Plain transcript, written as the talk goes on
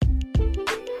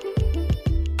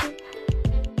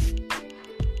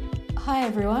Hi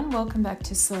everyone, welcome back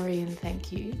to Sorry and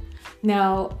Thank You.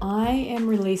 Now, I am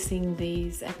releasing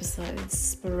these episodes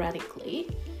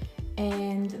sporadically,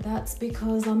 and that's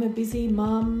because I'm a busy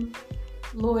mum,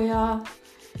 lawyer,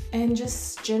 and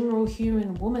just general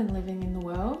human woman living in the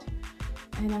world,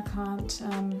 and I can't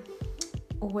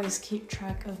always keep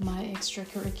track of my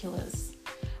extracurriculars,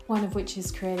 one of which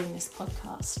is creating this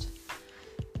podcast.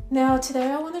 Now,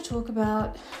 today I want to talk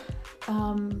about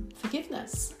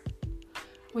forgiveness,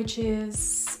 which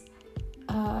is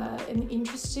an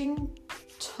interesting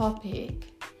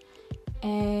topic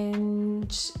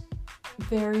and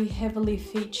very heavily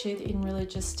featured in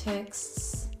religious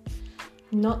texts,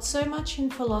 not so much in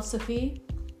philosophy,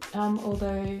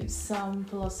 although some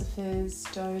philosophers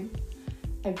don't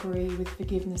agree with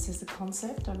forgiveness as a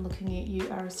concept. I'm looking at you,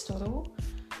 Aristotle.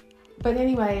 But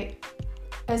anyway,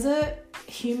 as a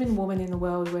human woman in the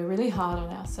world, we're really hard on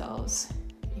ourselves,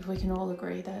 if we can all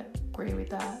agree with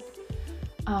that.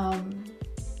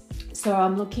 So I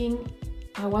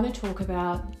want to talk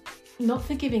about not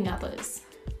forgiving others,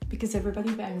 because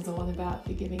everybody bangs on about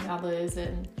forgiving others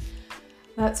and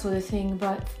that sort of thing,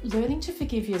 but learning to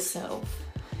forgive yourself.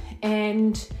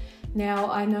 And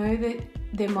now I know that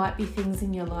there might be things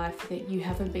in your life that you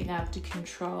haven't been able to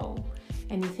control,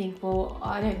 and you think, well,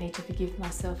 I don't need to forgive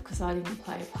myself because I didn't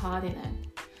play a part in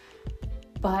it.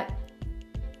 But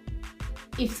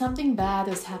if something bad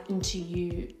has happened to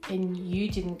you and you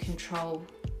didn't control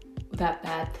that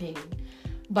bad thing,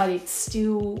 but it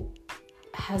still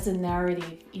has a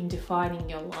narrative in defining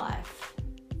your life,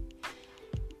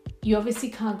 you obviously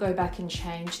can't go back and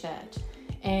change that.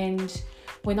 And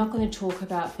we're not going to talk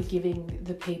about forgiving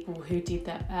the people who did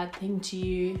that bad thing to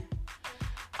you,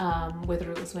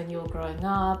 whether it was when you were growing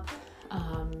up,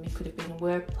 it could have been a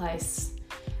workplace,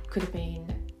 could have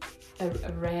been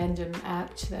a random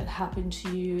act that happened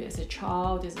to you as a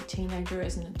child, as a teenager,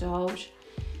 as an adult,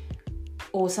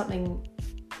 or something.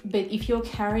 But if you're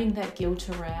carrying that guilt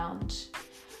around,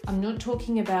 I'm not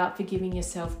talking about forgiving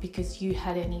yourself because you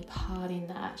had any part in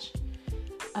that,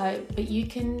 but you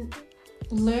can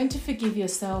learn to forgive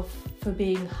yourself for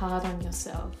being hard on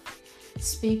yourself.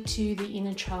 Speak to the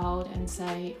inner child and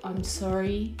say, I'm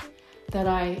sorry that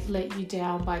I let you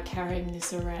down by carrying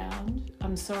this around.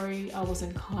 I'm sorry I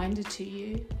wasn't kinder to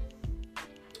you.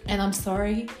 And I'm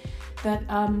sorry that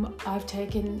I've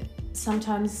taken,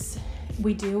 sometimes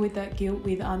we deal with that guilt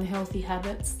with unhealthy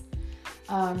habits,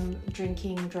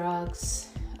 drinking, drugs,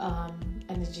 an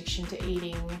addiction to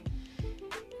eating.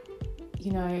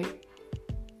 You know,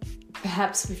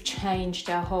 perhaps we've changed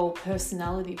our whole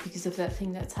personality because of that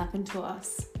thing that's happened to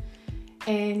us.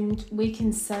 And we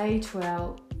can say to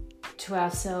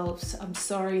ourselves, I'm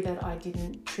sorry that I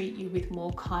didn't treat you with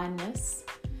more kindness.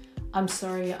 I'm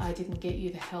sorry I didn't get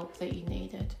you the help that you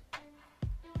needed.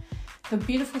 The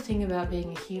beautiful thing about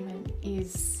being a human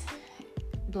is,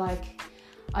 like,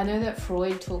 I know that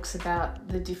Freud talks about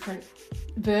the different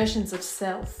versions of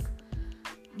self,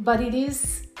 but it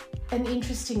is an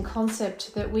interesting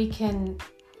concept that we can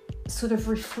sort of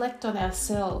reflect on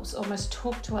ourselves, almost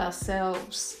talk to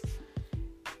ourselves.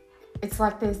 It's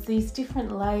like there's these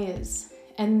different layers,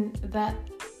 and that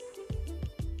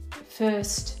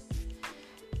first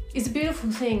is a beautiful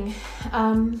thing,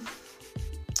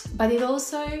 but it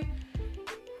also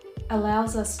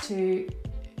allows us to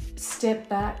step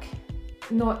back,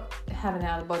 not have an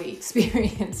out-of-body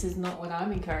experience is not what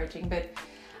I'm encouraging, but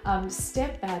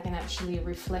step back and actually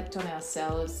reflect on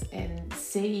ourselves and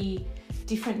see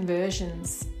different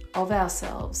versions of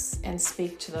ourselves and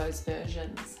speak to those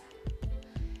versions.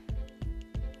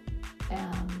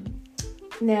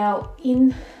 Now,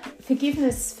 in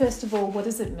forgiveness, first of all, what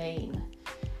does it mean?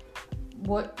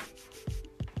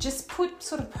 Just put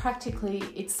sort of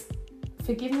practically,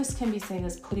 forgiveness can be seen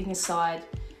as putting aside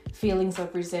feelings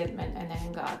of resentment and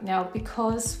anger. Now,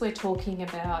 because we're talking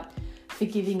about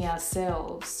forgiving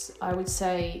ourselves, I would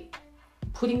say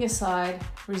putting aside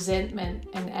resentment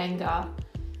and anger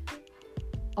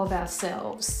of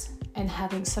ourselves and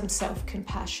having some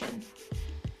self-compassion.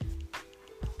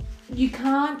 You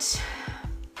can't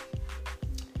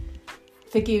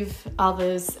forgive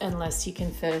others unless you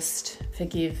can first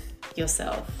forgive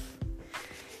yourself.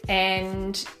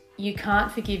 And you can't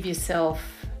forgive yourself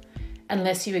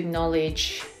unless you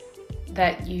acknowledge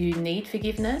that you need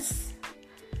forgiveness,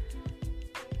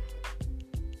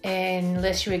 and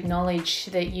unless you acknowledge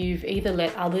that you've either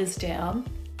let others down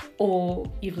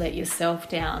or you've let yourself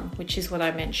down, which is what I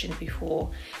mentioned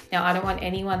before. Now, I don't want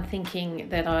anyone thinking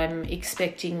that I'm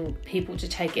expecting people to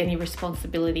take any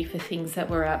responsibility for things that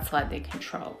were outside their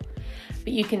control.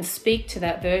 But you can speak to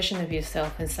that version of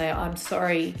yourself and say, I'm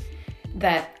sorry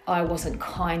that I wasn't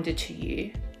kinder to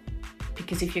you.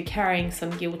 because if you're carrying some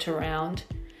guilt around,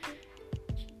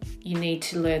 you need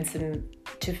to learn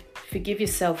to forgive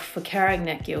yourself for carrying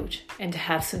that guilt and to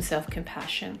have some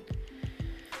self-compassion.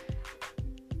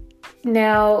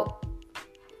 Now,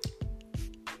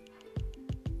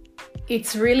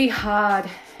 it's really hard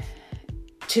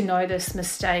to notice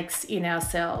mistakes in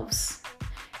ourselves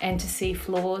and to see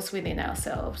flaws within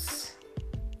ourselves.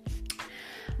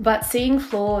 But seeing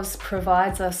flaws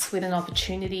provides us with an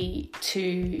opportunity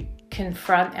to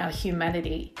confront our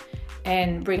humanity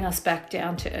and bring us back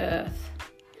down to earth.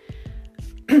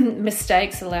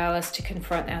 Mistakes allow us to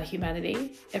confront our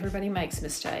humanity. Everybody makes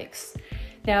mistakes.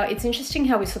 Now, it's interesting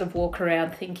how we sort of walk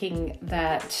around thinking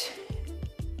that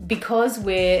because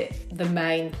we're the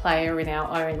main player in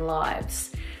our own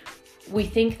lives, we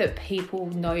think that people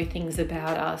know things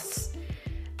about us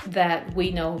that we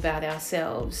know about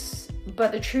ourselves.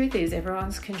 But the truth is,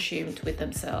 everyone's consumed with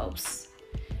themselves.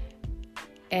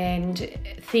 And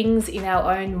things in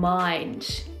our own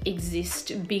mind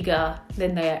exist bigger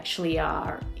than they actually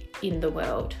are in the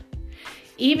world.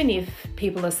 Even if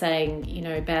people are saying,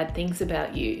 bad things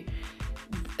about you,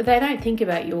 they don't think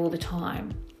about you all the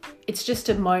time. It's just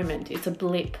a moment, it's a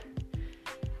blip.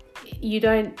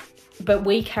 But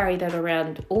we carry that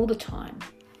around all the time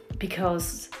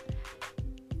because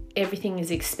everything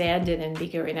is expanded and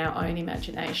bigger in our own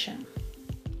imagination.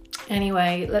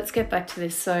 Anyway, let's get back to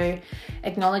this. So,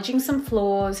 acknowledging some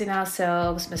flaws in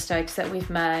ourselves, mistakes that we've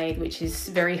made, which is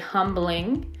very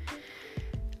humbling.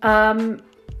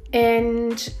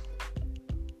 And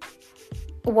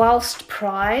whilst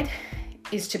pride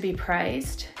is to be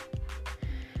praised,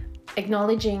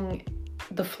 acknowledging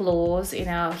the flaws in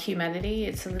our humanity,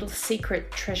 it's a little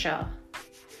secret treasure.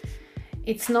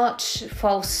 It's not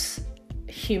false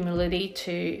humility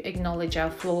to acknowledge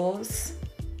our flaws.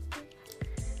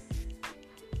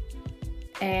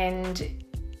 And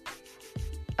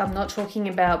I'm not talking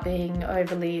about being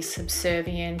overly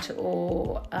subservient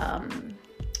or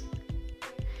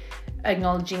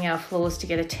acknowledging our flaws to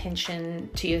get attention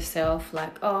to yourself,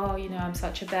 like, oh, I'm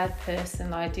such a bad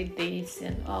person, I did this,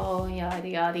 and oh, yada,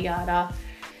 yada, yada.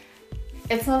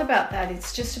 It's not about that.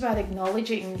 It's just about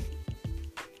acknowledging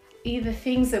either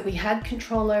things that we had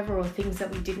control over or things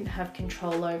that we didn't have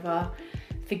control over,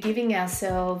 forgiving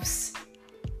ourselves,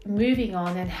 moving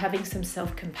on, and having some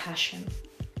self-compassion.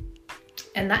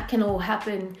 And that can all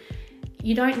happen.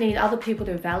 You don't need other people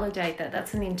to validate that.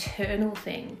 That's an internal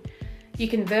thing. You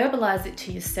can verbalize it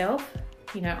to yourself,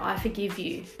 I forgive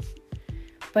you.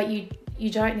 But you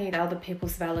don't need other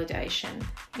people's validation.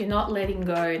 You're not letting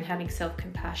go and having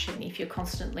self-compassion if you're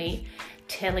constantly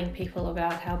telling people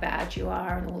about how bad you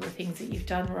are and all the things that you've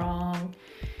done wrong,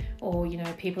 or,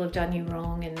 people have done you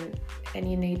wrong, and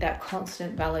you need that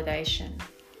constant validation.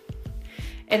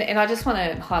 And I just want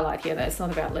to highlight here that it's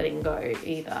not about letting go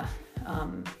either,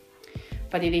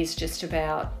 but it is just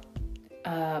about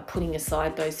putting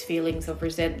aside those feelings of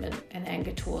resentment and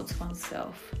anger towards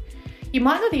oneself. You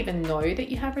might not even know that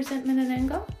you have resentment and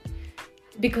anger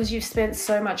because you've spent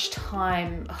so much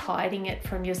time hiding it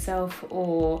from yourself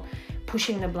or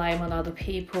pushing the blame on other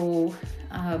people,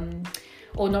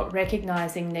 or not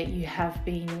recognizing that you have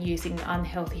been using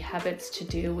unhealthy habits to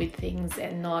deal with things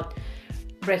and not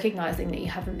recognizing that you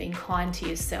haven't been kind to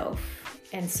yourself.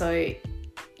 And so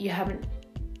you haven't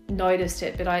noticed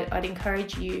it, but I'd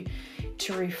encourage you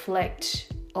to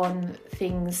reflect on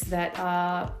things that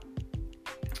are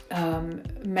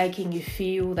making you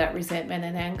feel that resentment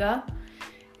and anger,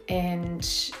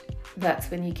 and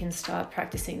that's when you can start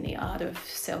practicing the art of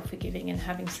self-forgiving and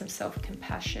having some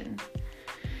self-compassion.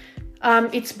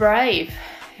 It's brave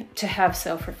to have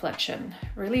self-reflection,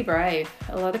 really brave.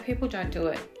 A lot of people don't do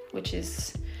it, which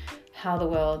is how the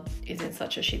world is in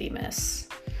such a shitty mess.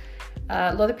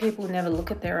 A lot of people never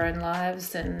look at their own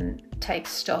lives and take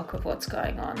stock of what's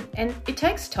going on. And it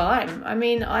takes time. I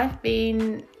mean, I've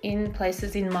been in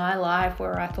places in my life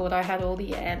where I thought I had all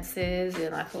the answers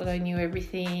and I thought I knew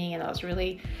everything, and I was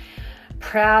really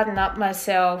proud and up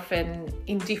myself and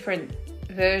in different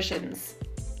versions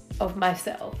of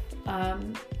myself.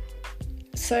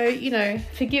 So,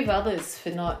 forgive others for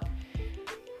not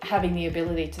having the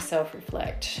ability to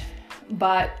self-reflect.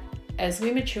 But as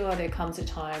we mature, there comes a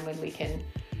time when we can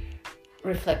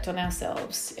reflect on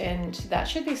ourselves, and that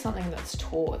should be something that's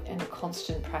taught and a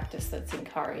constant practice that's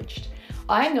encouraged.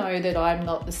 I know that I'm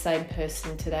not the same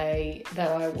person today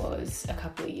that I was a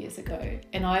couple of years ago,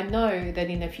 and I know that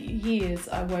in a few years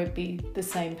I won't be the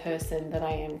same person that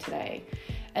I am today,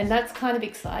 and that's kind of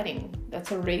exciting.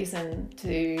 That's a reason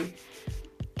to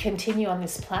continue on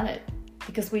this planet,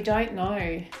 because we don't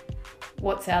know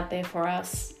what's out there for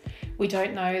us. We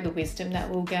don't know the wisdom that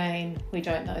we'll gain. We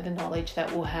don't know the knowledge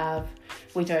that we'll have.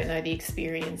 We don't know the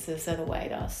experiences that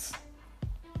await us.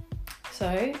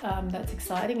 So that's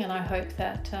exciting, and I hope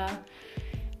that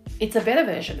it's a better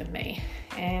version of me.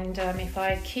 And if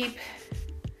I keep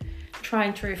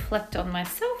trying to reflect on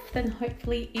myself, then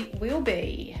hopefully it will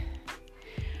be.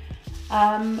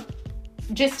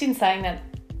 Just in saying that,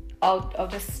 I'll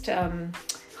just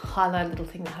highlight a little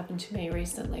thing that happened to me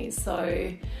recently.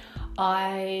 So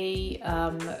I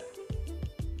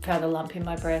found a lump in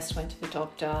my breast, went to the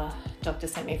doctor. Doctor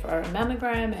sent me for a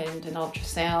mammogram and an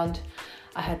ultrasound.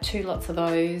 I had 2 lots of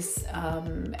those,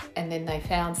 and then they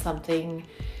found something.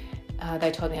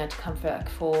 They told me I had to come back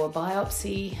for a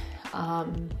biopsy.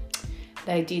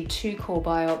 They did 2 core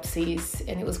biopsies,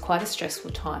 and it was quite a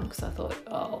stressful time because I thought,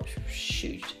 oh,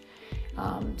 shoot.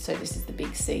 So this is the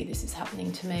big C, this is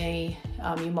happening to me.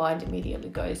 Your mind immediately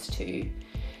goes to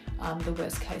the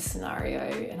worst case scenario,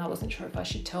 and I wasn't sure if I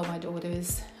should tell my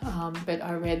daughters, but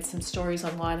I read some stories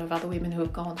online of other women who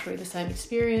have gone through the same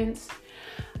experience.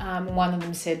 One of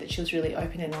them said that she was really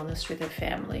open and honest with her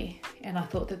family, and I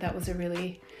thought that was a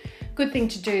really good thing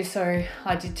to do, so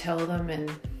I did tell them, and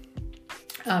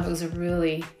it was a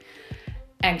really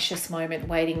anxious moment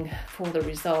waiting for the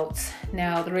results.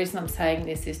 Now, the reason I'm saying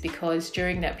this is because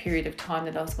during that period of time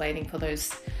that I was waiting for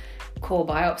those core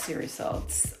biopsy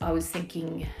results, I was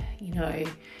thinking,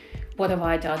 what have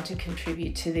I done to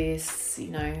contribute to this?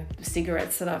 The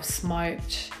cigarettes that I've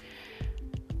smoked.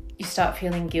 You start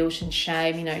feeling guilt and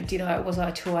shame. Was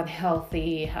I too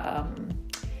unhealthy?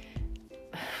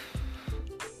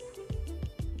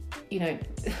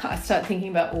 I start thinking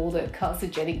about all the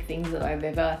carcinogenic things that I've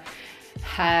ever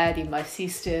had in my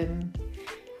system.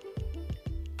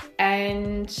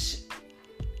 And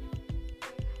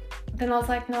then I was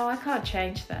like, no, I can't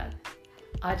change that.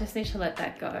 I just need to let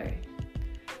that go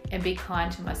and be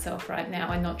kind to myself right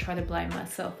now and not try to blame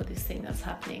myself for this thing that's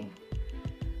happening,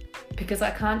 because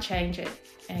I can't change it.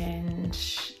 And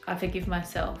I forgive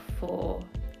myself for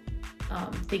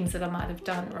things that I might have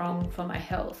done wrong for my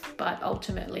health, but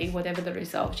ultimately, whatever the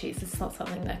result is, it's not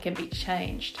something that can be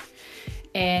changed.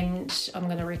 And I'm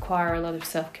going to require a lot of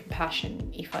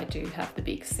self-compassion if I do have the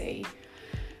big C.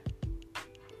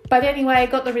 But anyway, I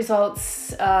got the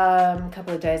results a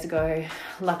couple of days ago,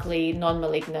 luckily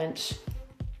non-malignant,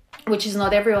 which is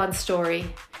not everyone's story.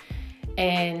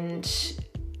 And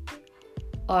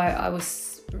I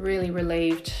was really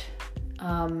relieved,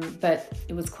 but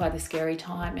it was quite a scary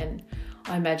time. And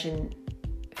I imagine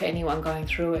for anyone going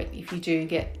through it, if you do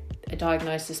get a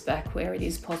diagnosis back where it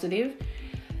is positive,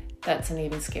 that's an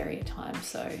even scarier time.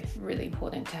 So really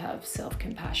important to have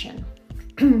self-compassion.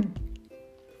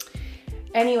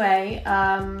 Anyway,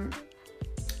 now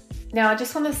I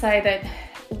just want to say that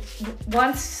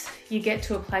once you get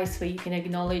to a place where you can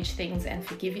acknowledge things and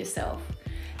forgive yourself,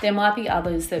 there might be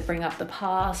others that bring up the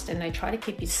past and they try to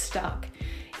keep you stuck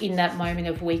in that moment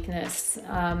of weakness.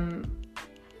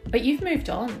 But you've moved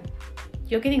on.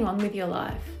 You're getting on with your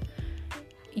life.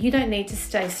 You don't need to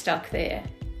stay stuck there.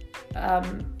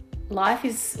 Life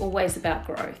is always about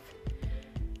growth.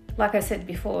 Like I said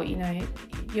before,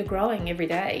 you're growing every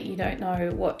day. You don't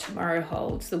know what tomorrow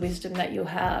holds, the wisdom that you'll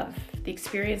have, the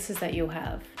experiences that you'll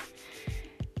have.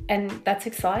 And that's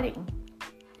exciting.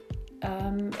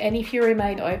 And if you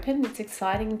remain open, it's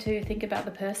exciting to think about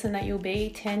the person that you'll be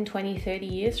 10, 20, 30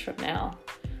 years from now.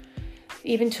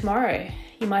 Even tomorrow,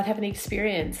 you might have an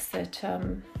experience that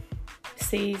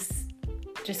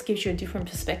just gives you a different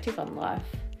perspective on life.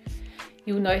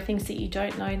 You'll know things that you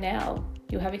don't know now.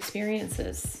 You'll have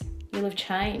experiences. You'll have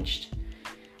changed.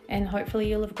 And hopefully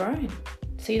you'll have grown.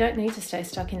 So you don't need to stay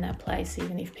stuck in that place,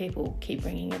 even if people keep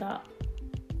bringing it up.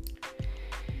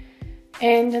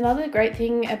 And another great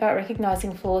thing about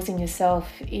recognizing flaws in yourself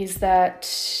is that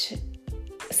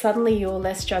suddenly you're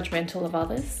less judgmental of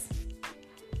others.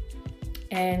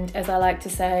 And as I like to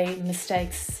say,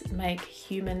 mistakes make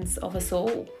humans of us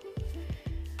all.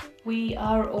 We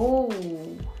are all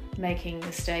making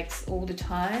mistakes all the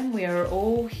time. We are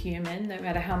all human, no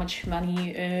matter how much money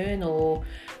you earn or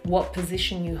what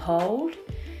position you hold.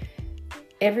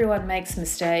 Everyone makes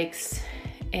mistakes,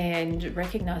 and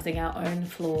recognizing our own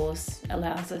flaws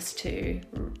allows us to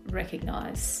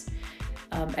recognize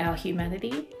our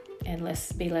humanity and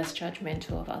be less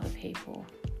judgmental of other people.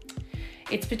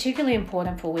 It's particularly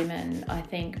important for women, I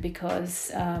think,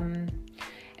 because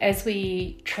as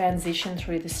we transition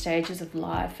through the stages of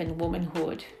life and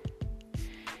womanhood,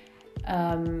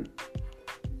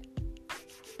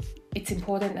 it's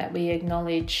important that we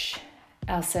acknowledge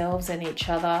ourselves and each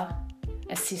other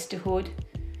as sisterhood,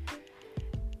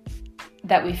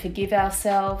 that we forgive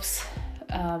ourselves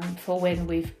for when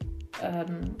we've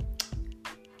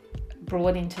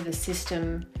brought into the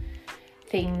system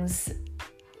things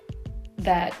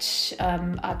that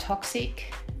are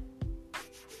toxic.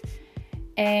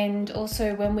 And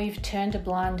also when we've turned a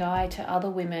blind eye to other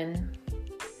women,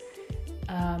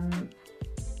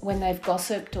 when they've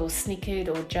gossiped or snickered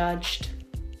or judged.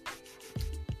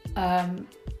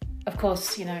 Of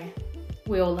course,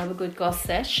 we all love a good goss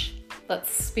sesh,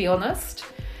 let's be honest.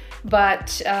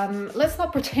 But let's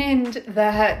not pretend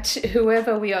that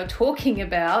whoever we are talking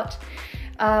about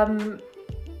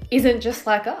isn't just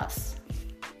like us.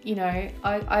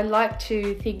 I like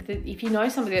to think that if you know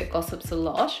somebody that gossips a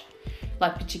lot,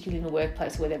 like particularly in the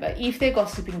workplace or whatever, if they're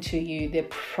gossiping to you, they're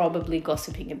probably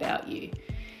gossiping about you.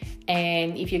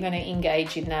 And if you're going to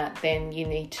engage in that, then you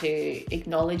need to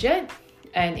acknowledge it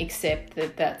and accept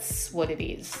that that's what it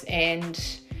is. And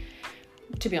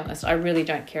to be honest, I really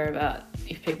don't care about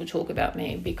if people talk about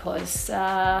me because,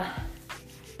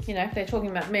 if they're talking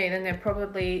about me, then they're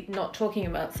probably not talking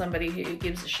about somebody who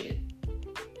gives a shit.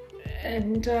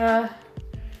 And,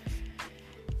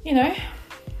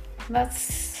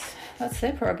 that's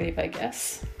their prerogative, I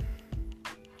guess.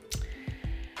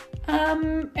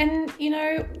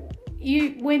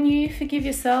 When you forgive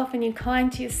yourself and you're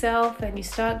kind to yourself and you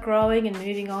start growing and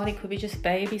moving on, it could be just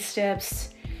baby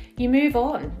steps, you move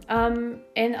on.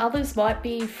 And others might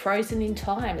be frozen in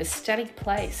time, a static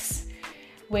place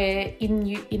where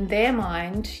in their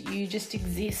mind you just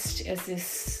exist as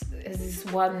this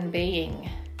one being.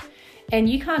 And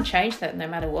you can't change that no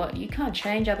matter what. You can't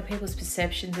change other people's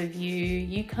perceptions of you.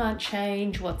 You can't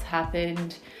change what's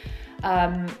happened.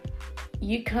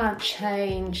 You can't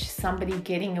change somebody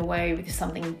getting away with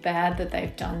something bad that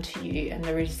they've done to you and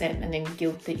the resentment and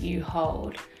guilt that you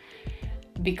hold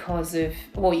because of,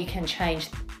 well, you can change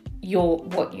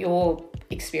what you're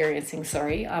experiencing,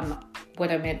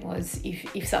 What I meant was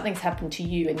if something's happened to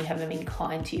you and you haven't been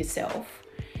kind to yourself,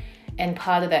 and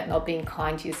part of that not being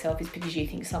kind to yourself is because you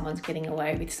think someone's getting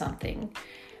away with something,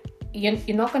 you're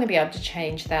not going to be able to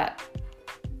change that.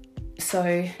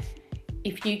 So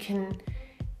if you can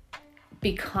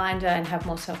be kinder and have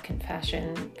more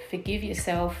self-compassion, forgive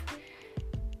yourself,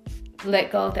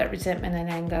 let go of that resentment and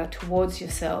anger towards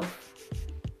yourself,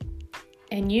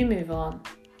 and you move on.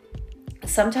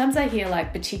 Sometimes I hear,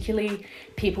 particularly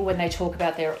people when they talk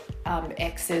about their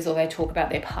exes or they talk about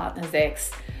their partner's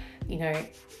ex,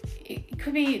 it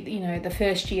could be, the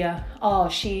first year, oh,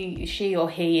 she or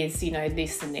he is,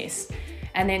 this and this.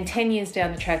 And then 10 years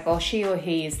down the track, oh, she or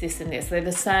he is this and this. They're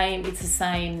the same, it's the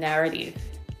same narrative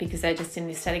because they're just in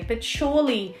this static. But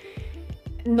surely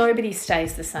nobody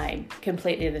stays the same,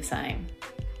 completely the same.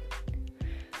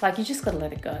 You just got to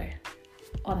let it go,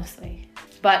 honestly.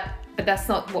 But that's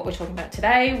not what we're talking about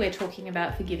today. We're talking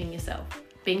about forgiving yourself,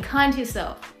 being kind to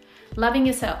yourself, loving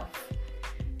yourself,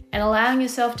 and allowing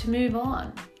yourself to move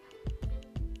on.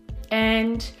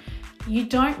 And you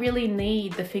don't really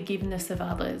need the forgiveness of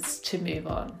others to move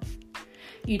on.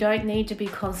 You don't need to be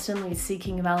constantly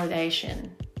seeking validation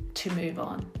to move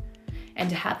on and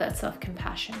to have that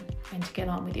self-compassion and to get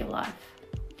on with your life.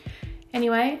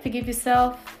 Anyway, forgive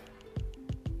yourself.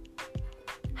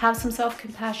 Have some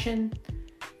self-compassion.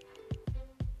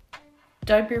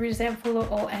 Don't be resentful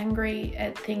or angry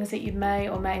at things that you may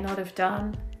or may not have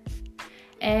done.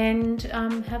 And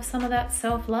have some of that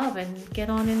self-love and get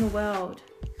on in the world.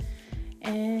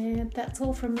 And that's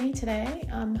all from me today.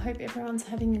 Hope everyone's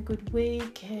having a good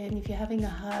week. And if you're having a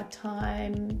hard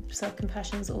time,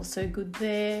 self-compassion is also good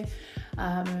there,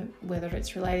 whether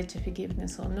it's related to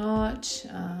forgiveness or not.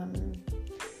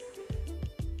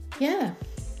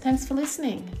 Thanks for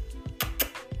listening.